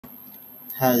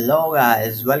Hello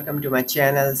guys, welcome to my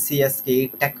channel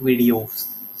CSK Tech Videos.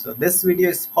 So this video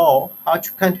is for how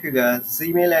to configure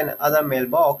Gmail and other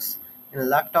mailbox in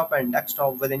laptop and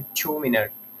desktop within 2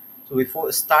 minutes. So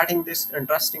before starting this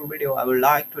interesting video, I would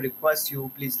like to request you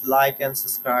please like and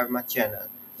subscribe my channel.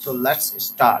 So let's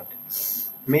start.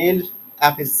 Mail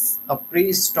app is a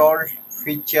pre-installed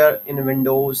feature in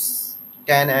Windows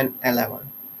 10 and 11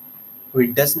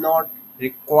 which does not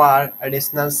require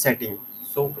additional setting.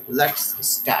 So let's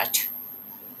start.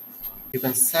 You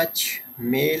can search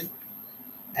mail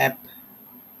app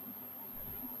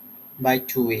by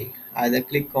two way. Either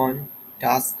click on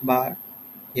taskbar,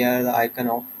 here the icon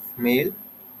of mail,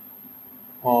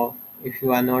 or if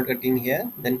you are not getting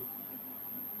here, then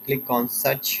click on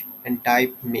search and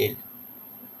type mail.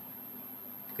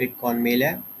 Click on mail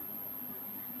app.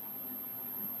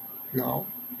 Now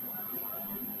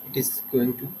it is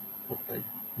going to open.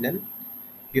 Then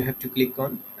you have to click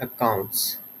on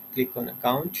accounts. Click on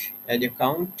account, add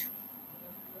account.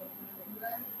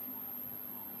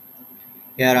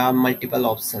 Here are multiple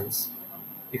options.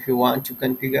 If you want to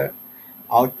configure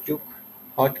Outlook,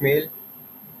 Hotmail,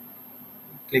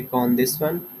 click on this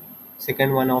one.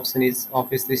 Second one option is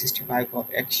Office 365 or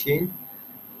Exchange.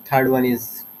 Third one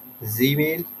is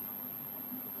Gmail.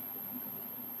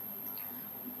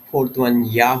 Fourth one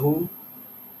Yahoo,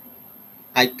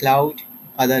 iCloud,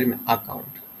 other account.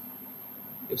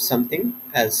 If something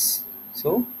else.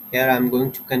 So here I'm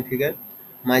going to configure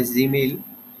my Gmail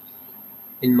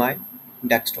in my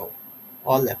desktop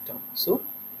or laptop. So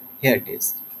here it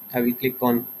is. I will click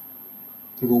on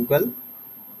Google.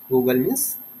 Google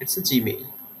means it's a Gmail.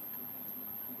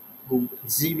 Google,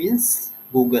 G means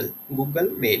Google, Google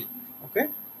Mail. Okay,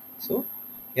 so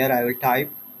here I will type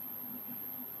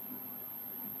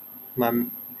my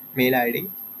mail ID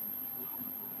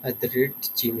at the rate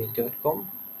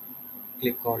gmail.com.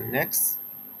 Click on next,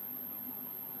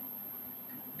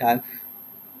 type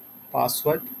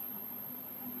password,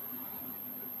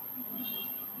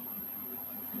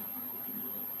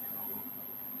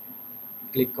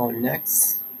 click on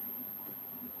next.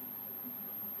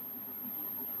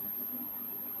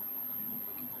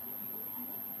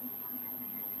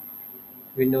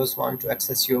 Windows want to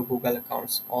access your Google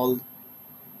accounts. All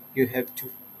you have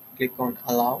to click on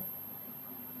allow.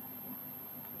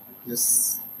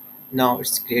 This now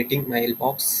it's creating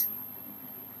mailbox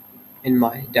in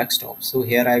my desktop. So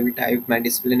here I will type my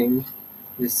display name.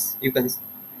 This you can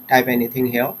type anything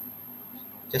here.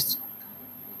 Just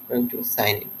going to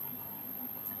sign in.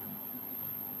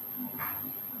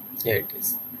 Here it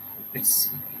is. It's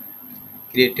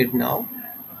created now.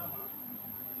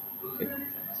 Okay.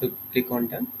 So click on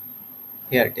done.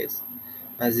 Here it is.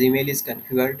 My Gmail is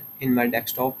configured in my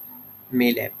desktop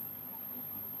mail app.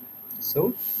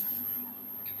 So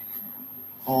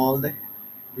all the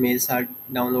mails are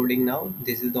downloading now.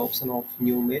 This is the option of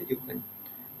new mail. You can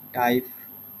type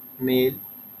mail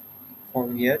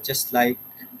from here, just like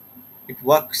it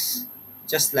works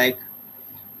just like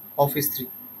Office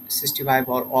 365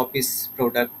 or Office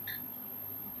product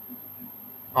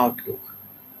Outlook.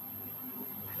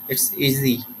 It's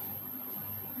easy.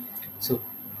 So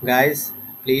guys,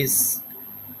 please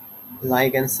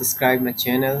like and subscribe my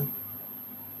channel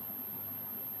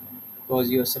because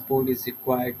your support is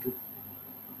required to.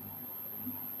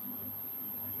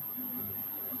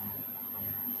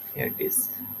 Here it is.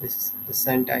 This is the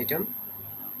sent item.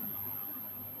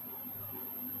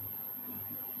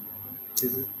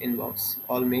 This is inbox.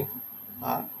 All mail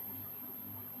are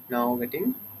now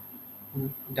getting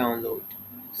download.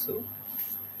 So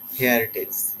here it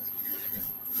is.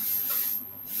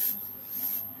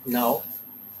 Now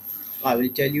I will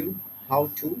tell you how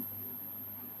to,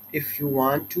 if you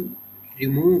want to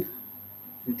remove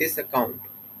this account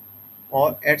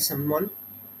or add someone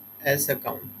else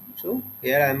account. So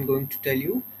here I am going to tell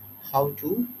you how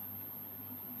to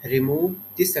remove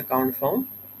this account from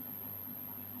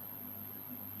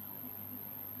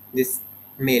this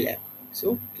mail app.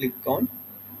 So click on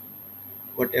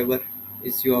whatever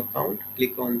is your account,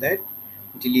 click on that,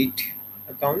 delete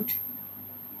account,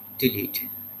 delete.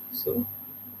 So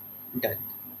done.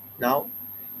 Now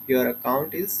your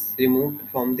account is removed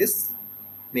from this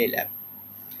mail app.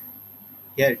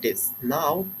 Here it is.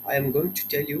 Now I am going to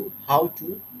tell you how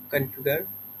to configure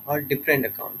a different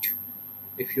account.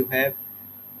 If you have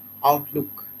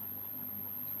Outlook,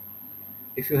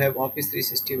 if you have Office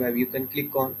 365, you can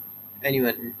click on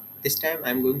anyone. This time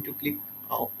I'm going to click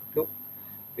Outlook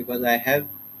because I have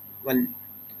one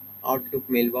Outlook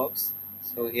mailbox.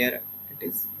 So here it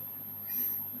is.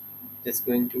 Just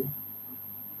going to,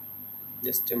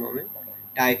 just a moment,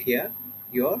 type here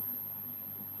your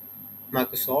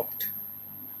Microsoft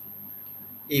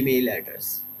email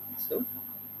address. So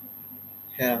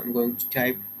here I'm going to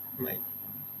type my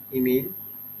email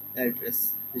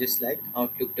address just like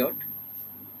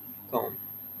outlook.com.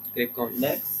 Click on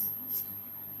next.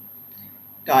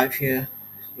 Type here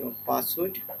your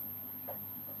password.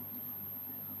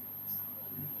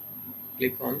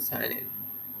 Click on sign in.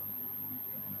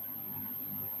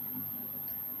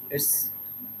 It's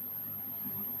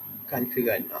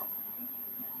configured now.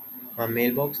 My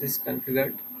mailbox is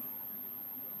configured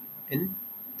in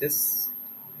this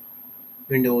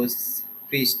Windows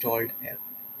pre-installed app.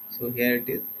 So here it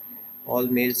is. All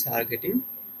mails are getting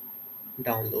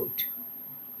download.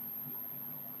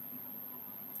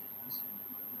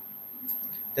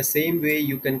 The same way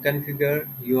you can configure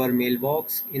your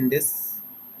mailbox in this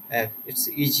app. It's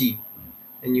easy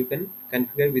and you can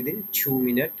configure within 2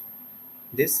 minutes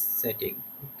this setting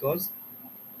because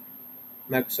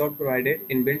Microsoft provided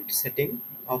inbuilt setting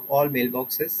of all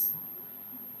mailboxes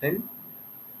and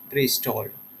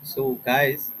pre-installed. So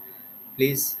guys,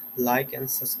 please like and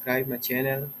subscribe my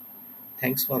channel.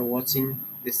 Thanks for watching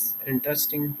this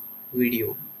interesting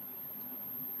video.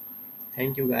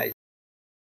 Thank you guys.